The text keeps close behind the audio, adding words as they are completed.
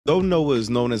Though Noah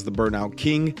is known as the Burnout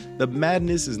King, the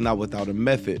madness is not without a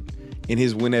method. In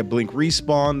his win at Blink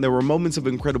Respawn, there were moments of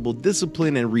incredible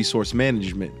discipline and resource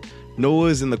management. Noah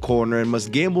is in the corner and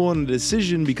must gamble on a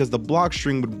decision because the block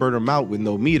string would burn him out with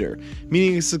no meter,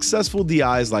 meaning a successful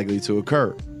DI is likely to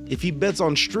occur. If he bets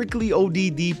on strictly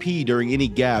ODDP during any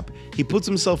gap, he puts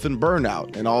himself in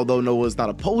burnout, and although Noah is not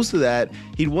opposed to that,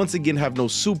 he'd once again have no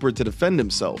super to defend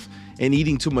himself, and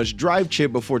eating too much drive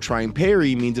chip before trying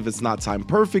parry means if it's not timed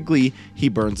perfectly, he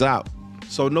burns out.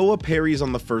 So Noah parries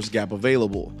on the first gap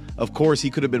available. Of course, he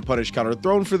could have been punish counter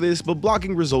thrown for this, but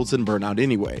blocking results in burnout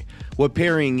anyway. What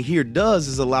parrying here does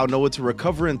is allow Noah to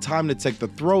recover in time to take the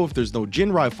throw if there's no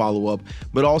Jinrai follow-up,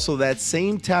 but also that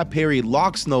same tap parry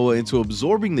locks Noah into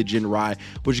absorbing the Jinrai,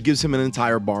 which gives him an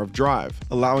entire bar of drive,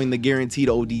 allowing the guaranteed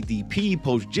ODDP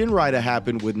post Jinrai to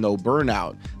happen with no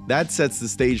burnout. That sets the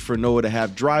stage for Noah to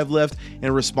have drive left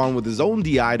and respond with his own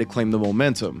DI to claim the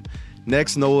momentum.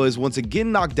 Next, Noah is once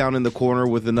again knocked down in the corner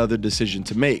with another decision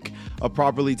to make. A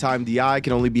properly timed DI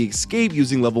can only be escaped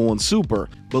using level 1 super,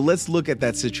 but let's look at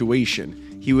that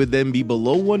situation. He would then be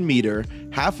below 1 meter,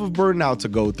 half of burnout to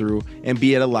go through, and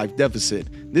be at a life deficit.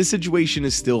 This situation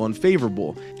is still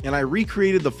unfavorable, and I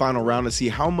recreated the final round to see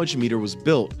how much meter was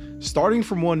built. Starting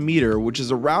from 1 meter, which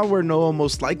is around where Noah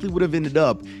most likely would have ended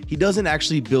up, he doesn't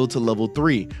actually build to level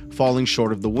 3, falling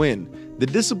short of the win. The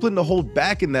discipline to hold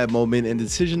back in that moment and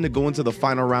decision to go into the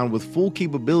final round with full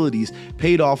capabilities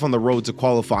paid off on the road to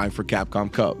qualifying for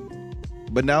Capcom Cup.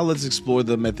 But now let's explore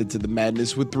the method to the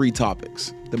madness with 3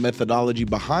 topics: the methodology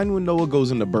behind when Noah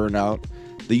goes into burnout,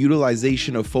 the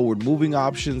utilization of forward moving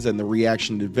options and the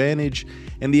reaction advantage,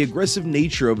 and the aggressive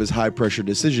nature of his high pressure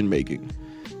decision making.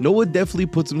 Noah definitely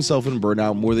puts himself in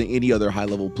burnout more than any other high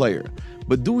level player,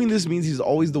 but doing this means he's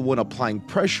always the one applying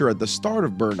pressure at the start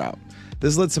of burnout.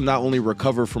 This lets him not only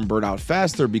recover from burnout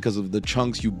faster because of the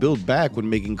chunks you build back when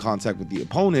making contact with the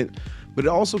opponent, but it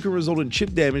also can result in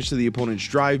chip damage to the opponent's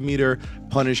drive meter,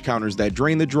 punish counters that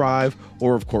drain the drive,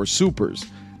 or of course supers.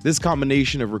 This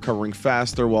combination of recovering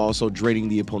faster while also draining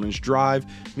the opponent's drive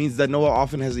means that Noah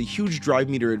often has a huge drive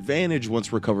meter advantage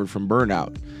once recovered from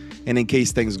burnout. And in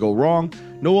case things go wrong,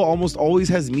 Noah almost always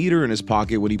has meter in his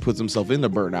pocket when he puts himself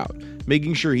into burnout,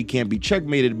 making sure he can't be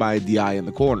checkmated by a DI in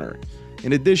the corner.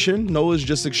 In addition, Noah is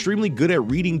just extremely good at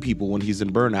reading people when he's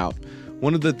in burnout.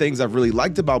 One of the things I've really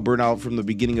liked about burnout from the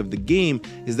beginning of the game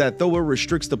is that though it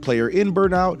restricts the player in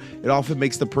burnout, it often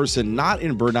makes the person not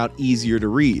in burnout easier to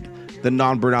read. The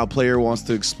non-burnout player wants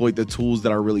to exploit the tools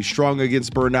that are really strong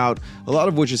against burnout, a lot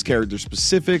of which is character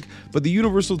specific, but the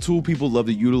universal tool people love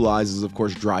to utilize is of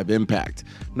course drive impact.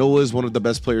 Noah is one of the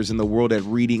best players in the world at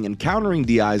reading and countering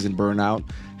DIs in burnout.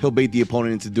 He'll bait the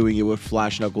opponent into doing it with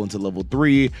flash knuckle into level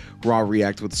 3, raw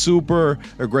react with super,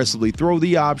 aggressively throw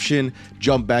the option,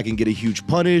 jump back and get a huge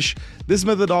punish. This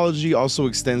methodology also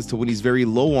extends to when he's very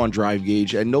low on drive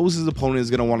gauge and knows his opponent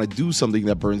is going to want to do something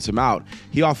that burns him out.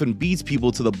 He often beats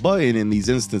people to the button in these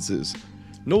instances.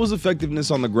 Noah's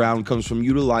effectiveness on the ground comes from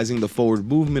utilizing the forward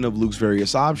movement of Luke's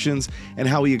various options and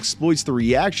how he exploits the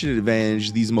reaction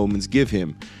advantage these moments give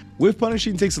him. Whiff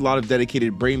punishing takes a lot of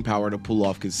dedicated brain power to pull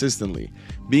off consistently.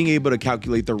 Being able to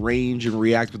calculate the range and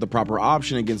react with the proper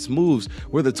option against moves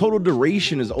where the total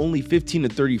duration is only 15 to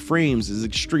 30 frames is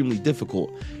extremely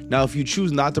difficult. Now if you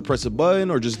choose not to press a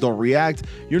button or just don't react,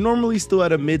 you're normally still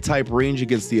at a mid-type range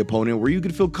against the opponent where you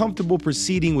can feel comfortable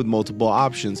proceeding with multiple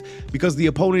options because the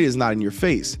opponent is not in your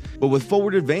face. But with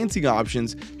forward advancing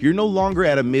options, you're no longer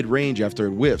at a mid-range after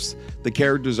it whiffs. The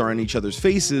characters are in each other's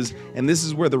faces, and this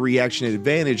is where the reaction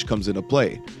advantage comes into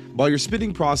play. While you're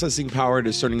spending processing power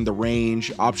discerning the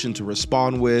range, option to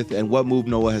respond with, and what move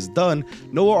Noah has done,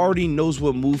 Noah already knows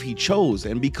what move he chose,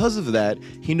 and because of that,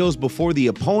 he knows before the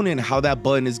opponent how that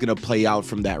button is going to play out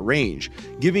from that range,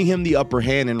 giving him the upper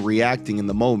hand and reacting in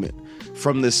the moment.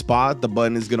 From this spot, the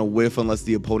button is going to whiff unless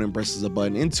the opponent presses a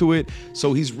button into it,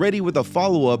 so he's ready with a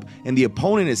follow-up, and the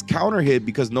opponent is counter hit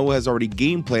because Noah has already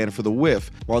game planned for the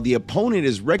whiff, while the opponent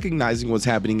is recognizing what's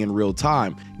happening in real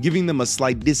time, giving them a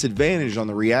slight disadvantage on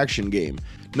the reaction game.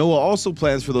 Noah also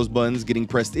plans for those buttons getting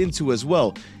pressed into as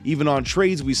well. Even on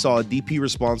trades, we saw a DP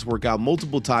response work out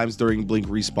multiple times during Blink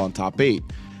Respawn Top 8.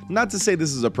 Not to say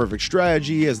this is a perfect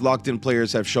strategy, as locked-in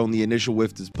players have shown the initial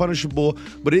whiff is punishable,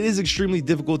 but it is extremely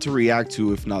difficult to react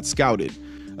to if not scouted.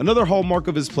 Another hallmark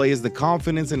of his play is the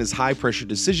confidence in his high-pressure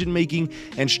decision-making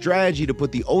and strategy to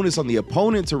put the onus on the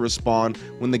opponent to respond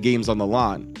when the game's on the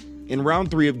line. In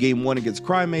round 3 of game 1 against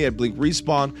Crime at Blink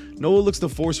Respawn, Noah looks to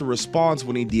force a response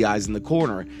when he DIs in the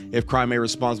corner. If Crime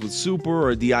responds with super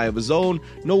or a DI of his own,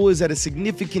 Noah is at a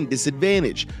significant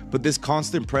disadvantage, but this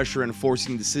constant pressure and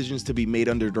forcing decisions to be made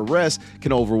under duress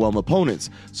can overwhelm opponents,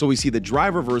 so we see the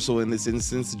drive reversal in this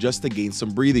instance just to gain some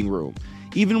breathing room.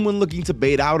 Even when looking to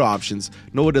bait out options,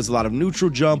 Noah does a lot of neutral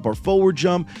jump or forward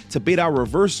jump to bait out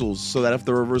reversals, so that if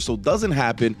the reversal doesn't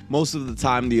happen, most of the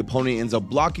time the opponent ends up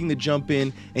blocking the jump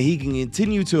in and he can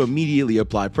continue to immediately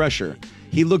apply pressure.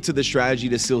 He looked to the strategy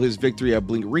to seal his victory at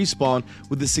Blink Respawn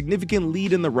with a significant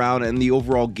lead in the round and the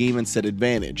overall game and set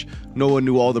advantage. Noah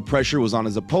knew all the pressure was on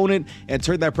his opponent and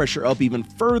turned that pressure up even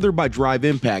further by drive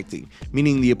impacting,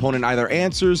 meaning the opponent either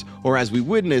answers or, as we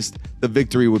witnessed, the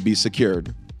victory would be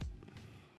secured.